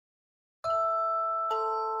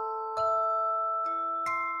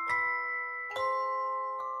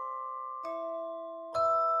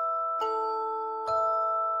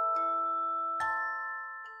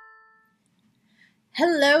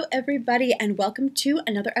Hello everybody and welcome to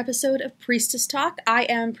another episode of Priestess Talk. I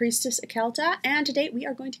am Priestess ᴜ봏ᴏᴜ and today we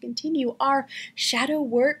are going to continue our shadow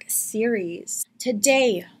work series.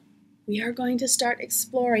 Today we are going to start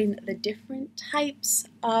exploring the different types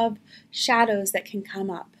of shadows that can come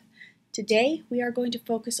up. Today we are going to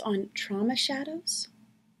focus on trauma shadows,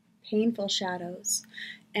 painful shadows,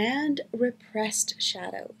 and repressed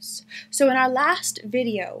shadows. So in our last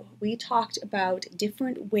video, we talked about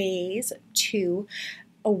different ways to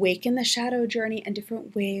awaken the shadow journey and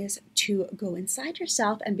different ways to go inside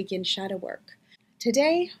yourself and begin shadow work.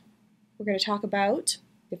 Today, we're going to talk about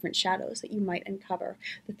different shadows that you might uncover.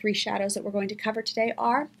 The three shadows that we're going to cover today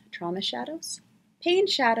are trauma shadows, pain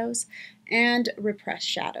shadows, and repressed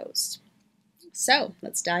shadows. So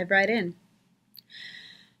let's dive right in.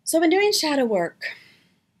 So when doing shadow work,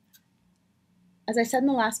 as I said in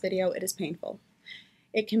the last video, it is painful.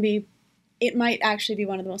 It might actually be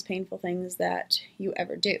one of the most painful things that you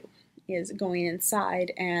ever do, is going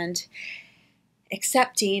inside and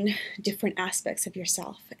accepting different aspects of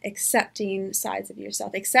yourself, accepting sides of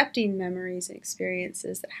yourself, accepting memories and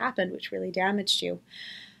experiences that happened which really damaged you.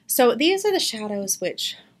 So these are the shadows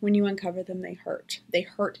which, when you uncover them, they hurt. They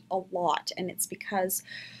hurt a lot, and it's because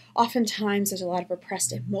oftentimes there's a lot of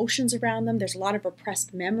repressed emotions around them, there's a lot of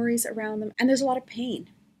repressed memories around them, and there's a lot of pain.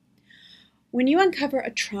 When you uncover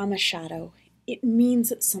a trauma shadow, it means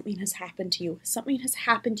that something has happened to you. Something has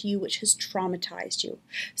happened to you which has traumatized you.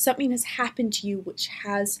 Something has happened to you which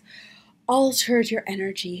has altered your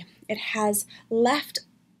energy. It has left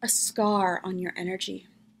a scar on your energy.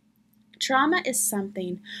 Trauma is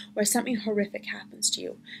something where something horrific happens to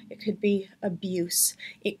you. It could be abuse.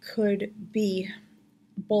 It could be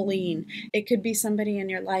bullying. It could be somebody in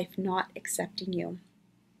your life not accepting you.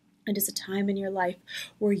 It is a time in your life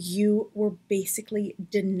where you were basically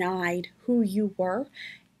denied who you were,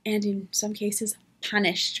 and in some cases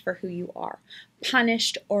punished for who you are.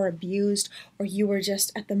 Punished or abused, or you were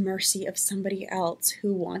just at the mercy of somebody else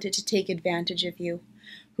who wanted to take advantage of you,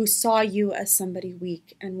 who saw you as somebody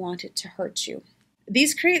weak and wanted to hurt you.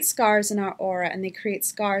 These create scars in our aura, and they create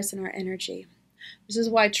scars in our energy. This is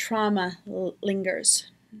why trauma lingers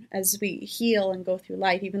as we heal and go through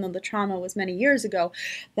life. Even though the trauma was many years ago,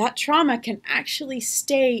 that trauma can actually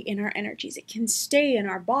stay in our energies. It can stay in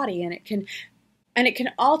our body, and it can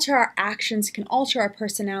alter our actions, it can alter our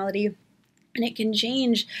personality, and it can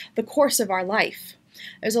change the course of our life.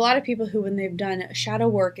 There's a lot of people who, when they've done shadow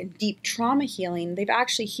work and deep trauma healing, they've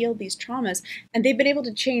actually healed these traumas, and they've been able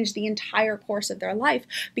to change the entire course of their life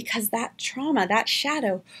because that trauma, that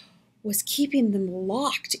shadow, was keeping them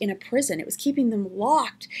locked in a prison. It was keeping them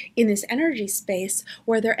locked in this energy space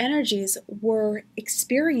where their energies were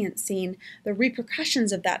experiencing the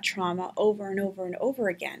repercussions of that trauma over and over and over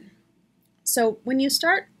again. So when you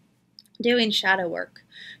start doing shadow work,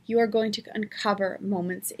 you are going to uncover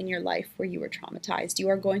moments in your life where you were traumatized. You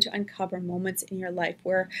are going to uncover moments in your life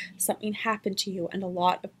where something happened to you and a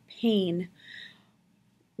lot of pain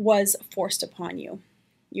was forced upon you.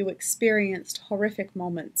 You experienced horrific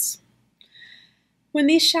moments. When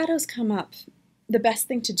these shadows come up, the best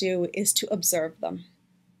thing to do is to observe them.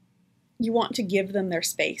 You want to give them their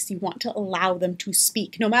space. You want to allow them to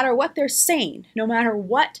speak. No matter what they're saying, no matter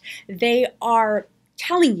what they are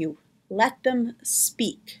telling you, let them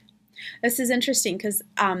speak. This is interesting because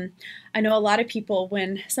I know a lot of people,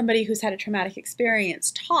 when somebody who's had a traumatic experience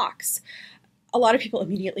talks, a lot of people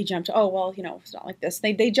immediately jump to, oh, well, it's not like this.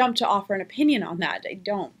 They jump to offer an opinion on that.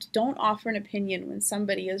 Don't offer an opinion when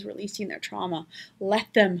somebody is releasing their trauma.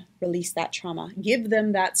 Let them release that trauma. Give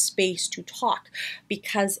them that space to talk,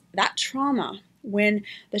 because that trauma, when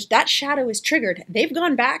that shadow is triggered, they've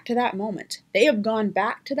gone back to that moment. They have gone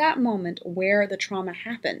back to that moment where the trauma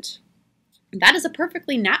happened. That is a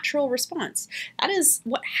perfectly natural response. That is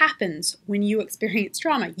what happens when you experience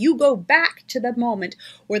trauma. You go back to the moment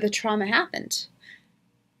where the trauma happened.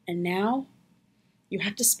 And now you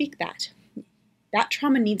have to speak that. That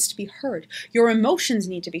trauma needs to be heard. Your emotions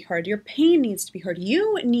need to be heard. Your pain needs to be heard.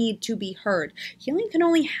 You need to be heard. Healing can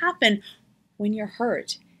only happen when you're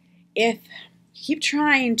heard. If you keep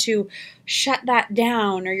trying to shut that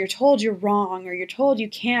down, or you're told you're wrong, or you're told you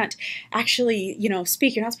can't actually,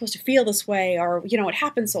 speak, you're not supposed to feel this way, or, it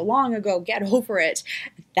happened so long ago, get over it.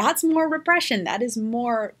 That's more repression. That is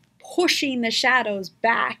more pushing the shadows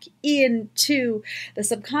back into the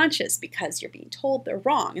subconscious because you're being told they're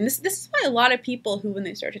wrong. And this is why a lot of people who, when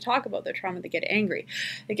they start to talk about their trauma, they get angry.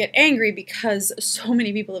 They get angry because so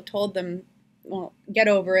many people have told them, well, get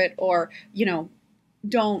over it, or,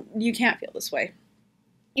 you can't feel this way.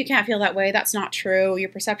 You can't feel that way. That's not true. Your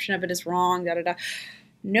perception of it is wrong. Da, da, da.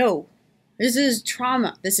 No, This is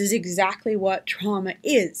trauma. This is exactly what trauma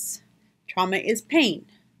is. Trauma is pain.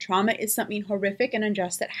 Trauma is something horrific and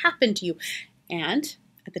unjust that happened to you. And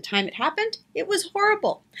at the time it happened, it was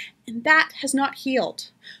horrible. And that has not healed.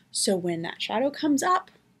 So when that shadow comes up,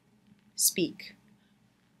 speak.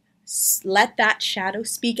 Let that shadow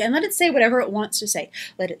speak and let it say whatever it wants to say.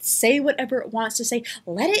 Let it say whatever it wants to say.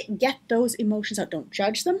 Let it get those emotions out. Don't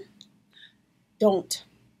judge them. Don't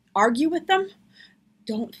argue with them.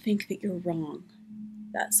 Don't think that you're wrong.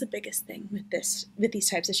 That's the biggest thing with these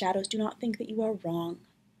types of shadows. Do not think that you are wrong.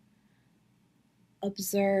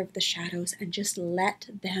 Observe the shadows and just let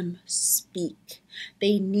them speak.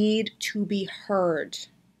 They need to be heard.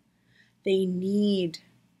 They need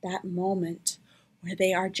that moment where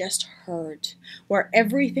they are just heard, where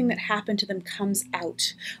everything that happened to them comes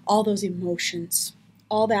out, all those emotions,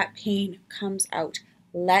 all that pain comes out.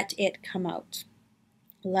 Let it come out.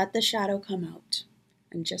 Let the shadow come out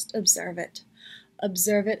and just observe it.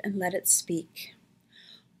 Observe it and let it speak.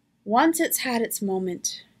 Once it's had its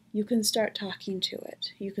moment, you can start talking to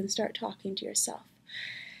it. You can start talking to yourself.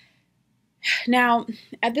 Now,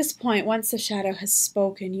 at this point, once the shadow has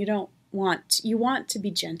spoken, you want to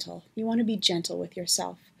be gentle. You want to be gentle with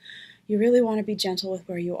yourself. You really want to be gentle with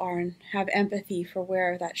where you are and have empathy for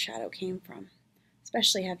where that shadow came from,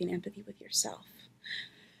 especially having empathy with yourself.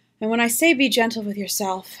 And when I say be gentle with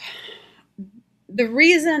yourself, the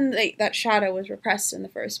reason that shadow was repressed in the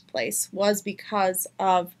first place was because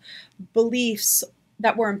of beliefs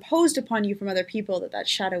that were imposed upon you from other people that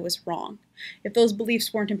shadow was wrong. If those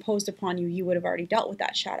beliefs weren't imposed upon you, you would have already dealt with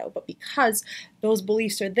that shadow. But because those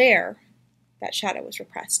beliefs are there, that shadow was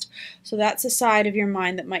repressed. So that's a side of your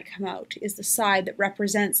mind that might come out, is the side that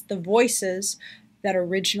represents the voices that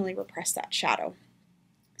originally repressed that shadow.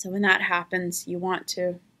 So when that happens, you want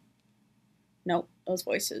to, no, those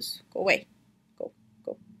voices, go away, go.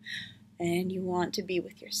 And you want to be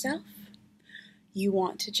with yourself. You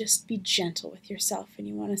want to just be gentle with yourself, and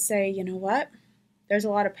you want to say, you know what? There's a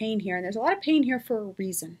lot of pain here, and there's a lot of pain here for a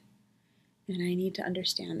reason. And I need to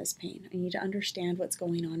understand this pain. I need to understand what's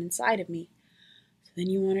going on inside of me. So then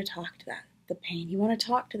you want to talk to the pain. You want to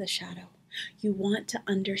talk to the shadow. You want to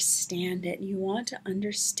understand it. You want to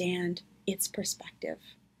understand its perspective.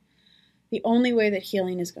 The only way that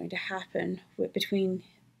healing is going to happen between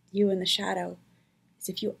you and the shadow is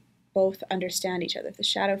if you both understand each other, if the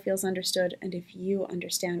shadow feels understood, and if you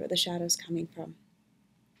understand where the shadow is coming from.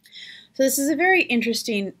 So this is a very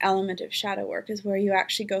interesting element of shadow work, is where you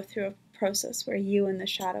actually go through a process where you and the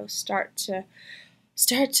shadow start to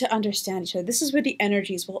understand each other. This is where the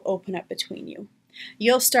energies will open up between you.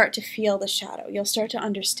 You'll start to feel the shadow. You'll start to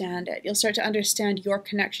understand it. You'll start to understand your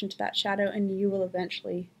connection to that shadow, and you will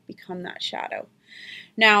eventually become that shadow.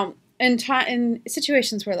 Now, in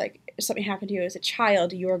situations where something happened to you as a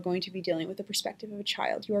child, you are going to be dealing with the perspective of a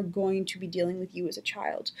child. You are going to be dealing with you as a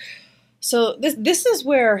child. So this is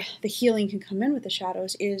where the healing can come in with the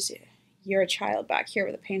shadows, is you're a child back here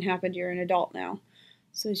where the pain happened, you're an adult now.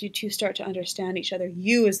 So as you two start to understand each other,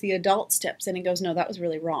 you as the adult steps in and goes, no, that was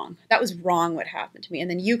really wrong. That was wrong what happened to me. And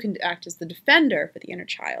then you can act as the defender for the inner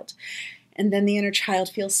child. And then the inner child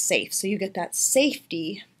feels safe. So you get that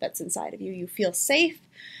safety that's inside of you. You feel safe.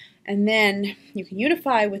 And then you can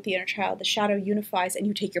unify with the inner child. The shadow unifies, and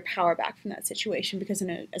you take your power back from that situation, because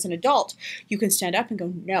as an adult, you can stand up and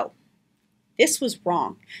go, no, this was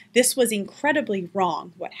wrong. This was incredibly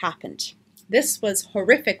wrong what happened. This was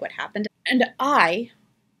horrific what happened. And I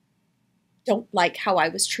don't like how I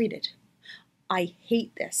was treated. I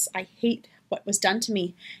hate this. I hate what was done to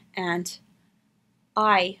me. And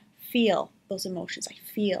I feel those emotions. I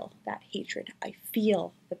feel that hatred. I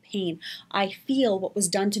feel the pain. I feel what was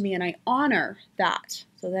done to me, and I honor that.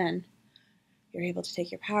 So then you're able to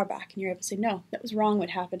take your power back, and you're able to say, no, that was wrong what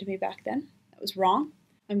happened to me back then. That was wrong.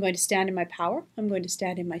 I'm going to stand in my power. I'm going to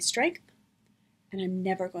stand in my strength. And I'm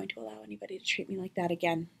never going to allow anybody to treat me like that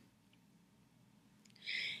again.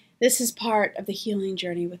 This is part of the healing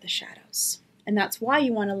journey with the shadows. And that's why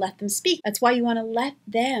you want to let them speak. That's why you want to let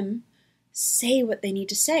them say what they need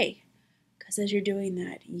to say. Because as you're doing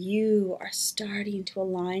that, you are starting to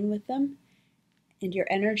align with them, and your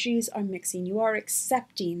energies are mixing. You are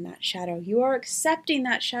accepting that shadow. You are accepting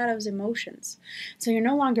that shadow's emotions. So you're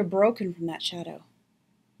no longer broken from that shadow.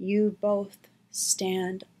 You both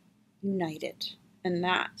stand united. And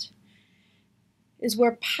that is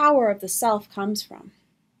where power of the self comes from.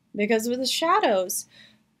 Because with the shadows,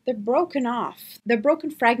 they're broken off. They're broken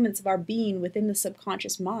fragments of our being within the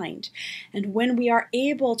subconscious mind. And when we are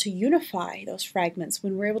able to unify those fragments,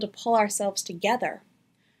 when we're able to pull ourselves together,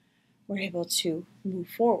 we're able to move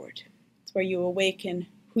forward. It's where you awaken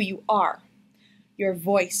who you are. your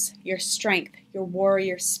voice, your strength, your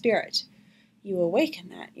warrior spirit. You awaken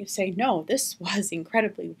that. You say, no, this was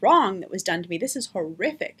incredibly wrong that was done to me. This is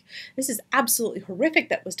horrific. This is absolutely horrific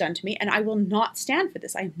that was done to me, and I will not stand for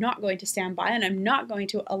this. I'm not going to stand by, and I'm not going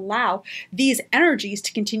to allow these energies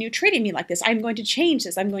to continue treating me like this. I'm going to change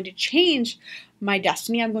this. I'm going to change my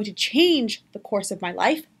destiny. I'm going to change the course of my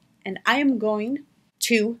life, and I am going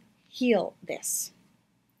to heal this.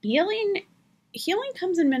 Healing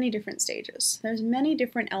comes in many different stages. There's many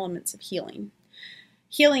different elements of healing.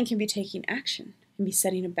 Healing can be taking action, it can be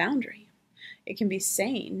setting a boundary. It can be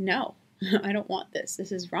saying, no, I don't want this.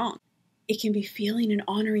 This is wrong. It can be feeling and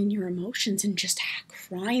honoring your emotions and just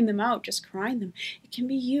crying them out, just crying them. It can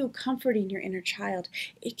be you comforting your inner child.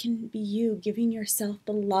 It can be you giving yourself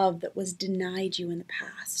the love that was denied you in the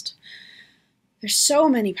past. There's so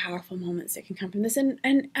many powerful moments that can come from this.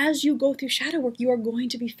 And as you go through shadow work, you are going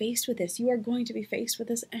to be faced with this. You are going to be faced with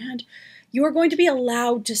this, and you are going to be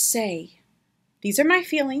allowed to say, these are my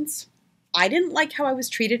feelings. I didn't like how I was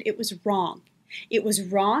treated. It was wrong. It was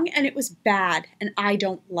wrong and it was bad, and I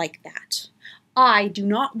don't like that. I do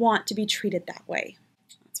not want to be treated that way.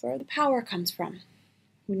 That's where the power comes from.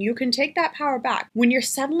 When you can take that power back, when you're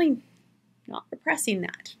suddenly not repressing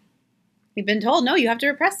that. We've been told, no, you have to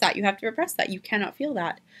repress that. You have to repress that. You cannot feel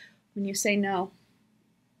that. When you say, no,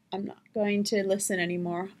 I'm not going to listen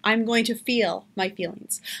anymore. I'm going to feel my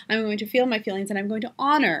feelings. I'm going to feel my feelings, and I'm going to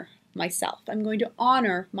honor myself. I'm going to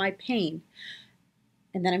honor my pain.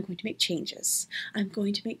 And then I'm going to make changes. I'm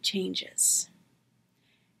going to make changes.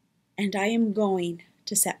 And I am going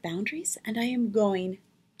to set boundaries, and I am going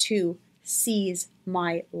to seize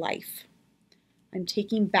my life. I'm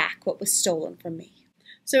taking back what was stolen from me.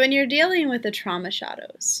 So when you're dealing with the trauma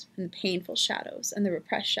shadows and the painful shadows and the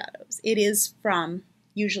repressed shadows, it is from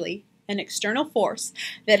usually an external force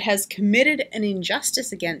that has committed an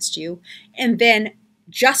injustice against you and then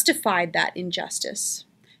justified that injustice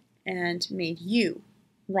and made you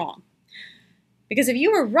wrong. Because if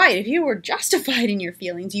you were right, if you were justified in your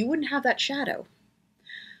feelings, you wouldn't have that shadow.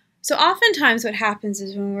 So oftentimes what happens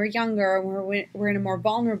is when we're younger and we're in a more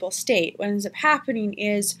vulnerable state, what ends up happening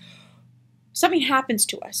is something happens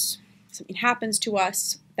to us. Something happens to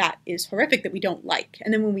us that is horrific, that we don't like.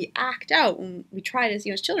 And then when we act out, when we try to,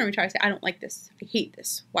 as children, we try to say, I don't like this. I hate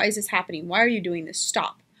this. Why is this happening? Why are you doing this?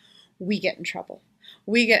 Stop. We get in trouble.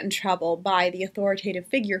 We get in trouble by the authoritative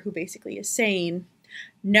figure who basically is saying,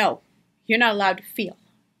 no, you're not allowed to feel.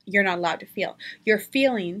 You're not allowed to feel. Your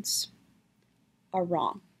feelings are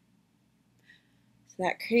wrong. So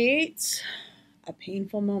that creates a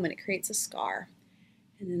painful moment. It creates a scar.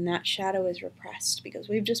 And then that shadow is repressed because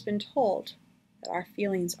we've just been told that our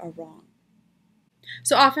feelings are wrong.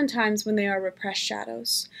 So oftentimes when they are repressed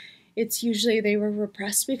shadows, it's usually they were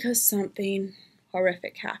repressed because something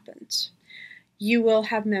horrific happened. You will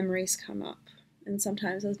have memories come up, and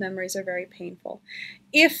sometimes those memories are very painful.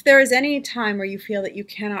 If there is any time where you feel that you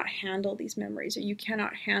cannot handle these memories or you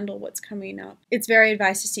cannot handle what's coming up, it's very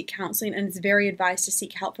advised to seek counseling, and it's very advised to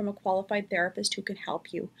seek help from a qualified therapist who can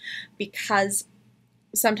help you, because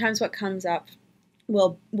sometimes what comes up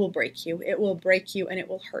will break you. It will break you and it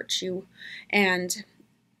will hurt you, and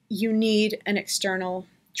you need an external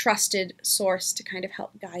trusted source to kind of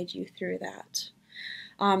help guide you through that.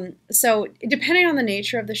 So depending on the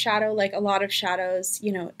nature of the shadow, like a lot of shadows,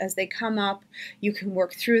 as they come up, you can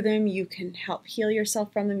work through them, you can help heal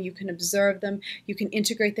yourself from them, you can observe them, you can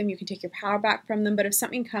integrate them, you can take your power back from them. But if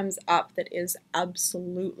something comes up that is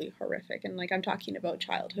absolutely horrific, and like I'm talking about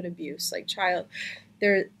childhood abuse,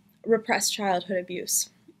 repressed childhood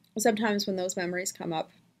abuse, sometimes when those memories come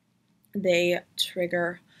up, they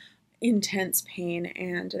trigger intense pain,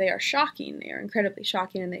 and they are shocking. They are incredibly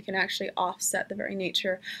shocking, and they can actually offset the very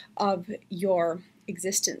nature of your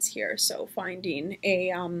existence here. So finding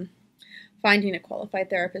a qualified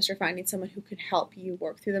therapist, or finding someone who can help you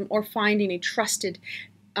work through them, or finding a trusted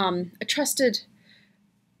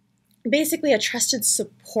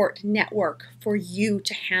support network for you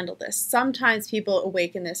to handle this. Sometimes people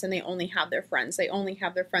awaken this and they only have their friends. And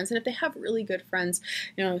if they have really good friends,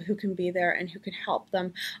 who can be there and who can help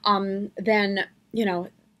them, then,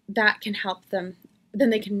 that can help them. Then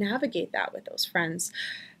they can navigate that with those friends.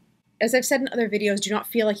 As I've said in other videos, do not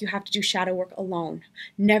feel like you have to do shadow work alone.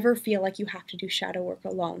 Never feel like you have to do shadow work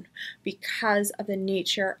alone, because of the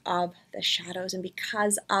nature of the shadows and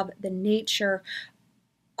because of the nature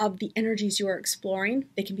of the energies you are exploring.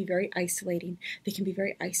 They can be very isolating.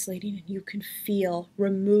 And you can feel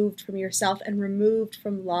removed from yourself and removed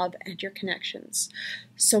from love and your connections.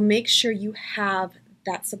 So make sure you have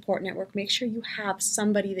that support network. Make sure you have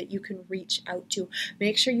somebody that you can reach out to.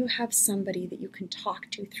 Make sure you have somebody that you can talk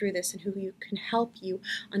to through this and who you can help you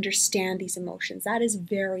understand these emotions. That is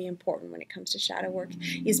very important when it comes to shadow work,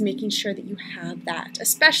 is making sure that you have that,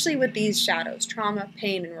 especially with these shadows, trauma,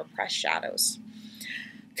 pain, and repressed shadows.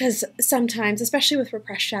 Because sometimes, especially with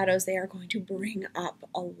repressed shadows, they are going to bring up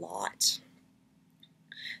a lot.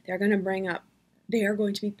 They are going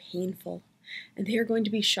to be painful, and they are going to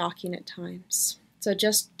be shocking at times. So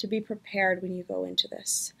just to be prepared when you go into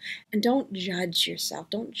this. And don't judge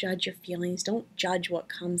yourself. Don't judge your feelings. Don't judge what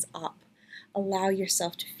comes up. Allow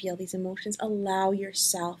yourself to feel these emotions. Allow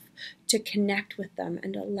yourself to connect with them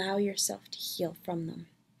and allow yourself to heal from them.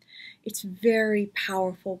 It's very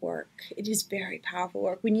powerful work. It is very powerful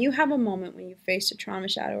work. When you have a moment when you face a trauma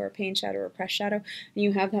shadow or a pain shadow or a repressed shadow, and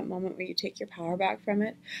you have that moment where you take your power back from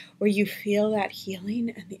it, where you feel that healing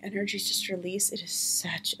and the energies just release, it is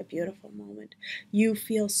such a beautiful moment. You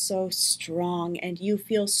feel so strong and you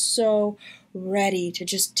feel so ready to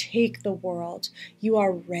just take the world. You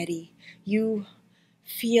are ready. You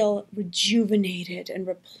feel rejuvenated and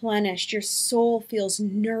replenished. Your soul feels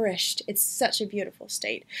nourished. It's such a beautiful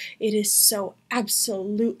state. It is so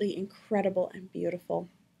absolutely incredible and beautiful.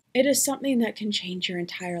 It is something that can change your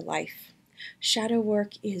entire life. Shadow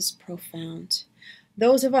work is profound.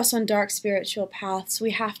 Those of us on dark spiritual paths,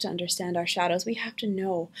 we have to understand our shadows. We have to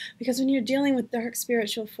know, because when you're dealing with dark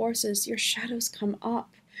spiritual forces, your shadows come up.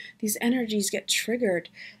 These energies get triggered.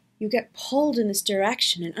 You get pulled in this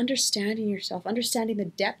direction, and understanding yourself, understanding the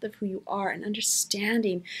depth of who you are, and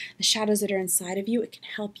understanding the shadows that are inside of you, it can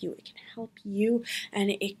help you. It can help you,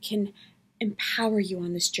 and it can empower you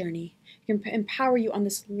on this journey. It can empower you on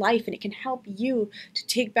this life, and it can help you to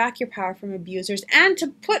take back your power from abusers and to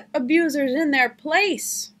put abusers in their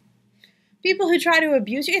place. People who try to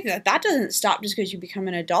abuse you, that doesn't stop just because you become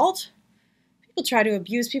an adult. People try to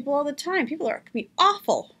abuse people all the time. People can be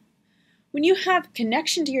awful. When you have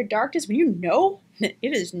connection to your darkness, when you know that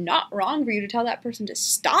it is not wrong for you to tell that person to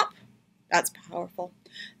stop, that's powerful.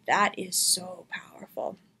 That is so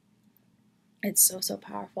powerful. It's so, so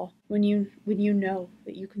powerful. When you know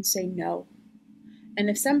that you can say no. And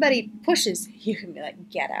if somebody pushes, you can be like,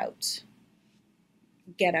 get out.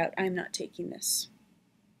 Get out. I'm not taking this.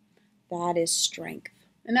 That is strength.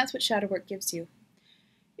 And that's what shadow work gives you.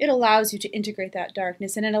 It allows you to integrate that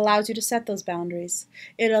darkness, and it allows you to set those boundaries.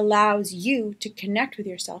 It allows you to connect with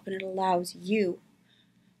yourself, and it allows you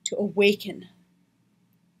to awaken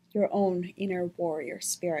your own inner warrior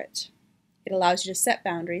spirit. It allows you to set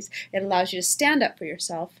boundaries. It allows you to stand up for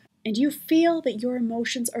yourself, and you feel that your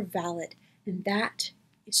emotions are valid, and that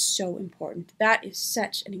is so important. That is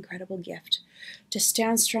such an incredible gift. To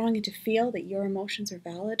stand strong and to feel that your emotions are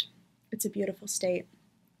valid, it's a beautiful state.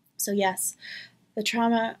 So yes, the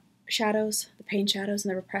trauma shadows, the pain shadows,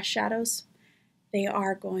 and the repressed shadows, they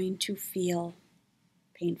are going to feel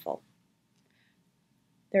painful.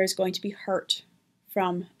 There is going to be hurt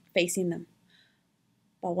from facing them.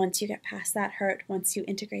 But once you get past that hurt, once you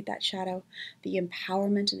integrate that shadow, the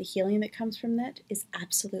empowerment and the healing that comes from that is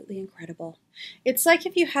absolutely incredible. It's like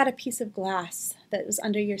if you had a piece of glass that was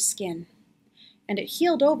under your skin and it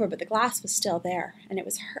healed over, but the glass was still there, and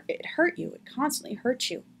it hurt you. It constantly hurt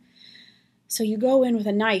you. So you go in with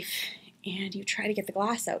a knife and you try to get the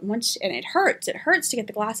glass out. And it hurts. It hurts to get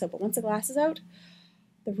the glass out. But once the glass is out,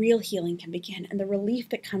 the real healing can begin. And the relief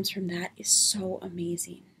that comes from that is so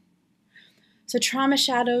amazing. So trauma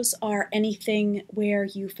shadows are anything where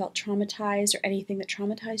you felt traumatized or anything that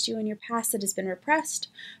traumatized you in your past that has been repressed.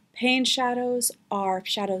 Pain shadows are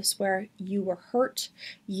shadows where you were hurt,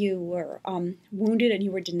 you were wounded, and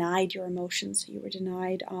you were denied your emotions. You were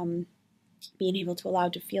denied being able to allow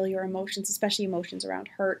to feel your emotions, especially emotions around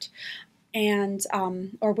hurt, and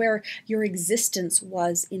or where your existence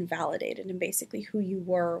was invalidated and basically who you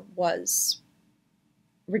were was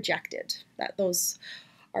rejected. Those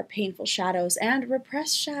are painful shadows. And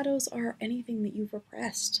repressed shadows are anything that you've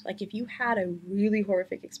repressed. Like if you had a really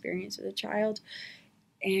horrific experience as a child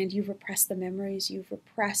and you've repressed the memories, you've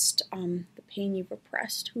repressed the pain, you've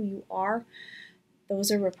repressed who you are, those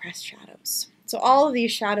are repressed shadows. So all of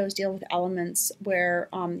these shadows deal with elements where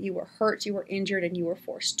you were hurt, you were injured, and you were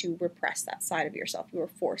forced to repress that side of yourself. You were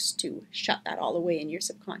forced to shut that all away in your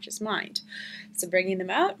subconscious mind. So bringing them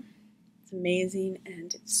out, it's amazing,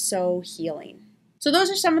 and it's so healing. So those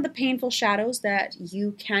are some of the painful shadows that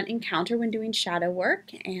you can encounter when doing shadow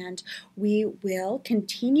work, and we will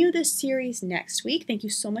continue this series next week. Thank you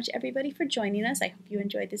so much, everybody, for joining us. I hope you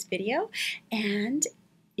enjoyed this video, and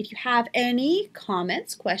If you have any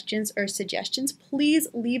comments, questions, or suggestions, please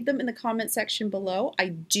leave them in the comment section below. I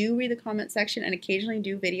do read the comment section and occasionally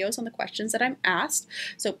do videos on the questions that I'm asked,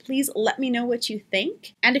 so please let me know what you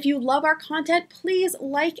think. And if you love our content, please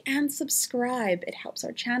like and subscribe. It helps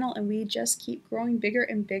our channel and we just keep growing bigger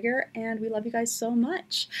and bigger, and we love you guys so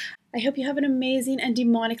much. I hope you have an amazing and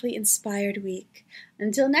demonically inspired week.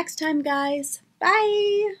 Until next time, guys,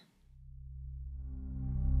 bye!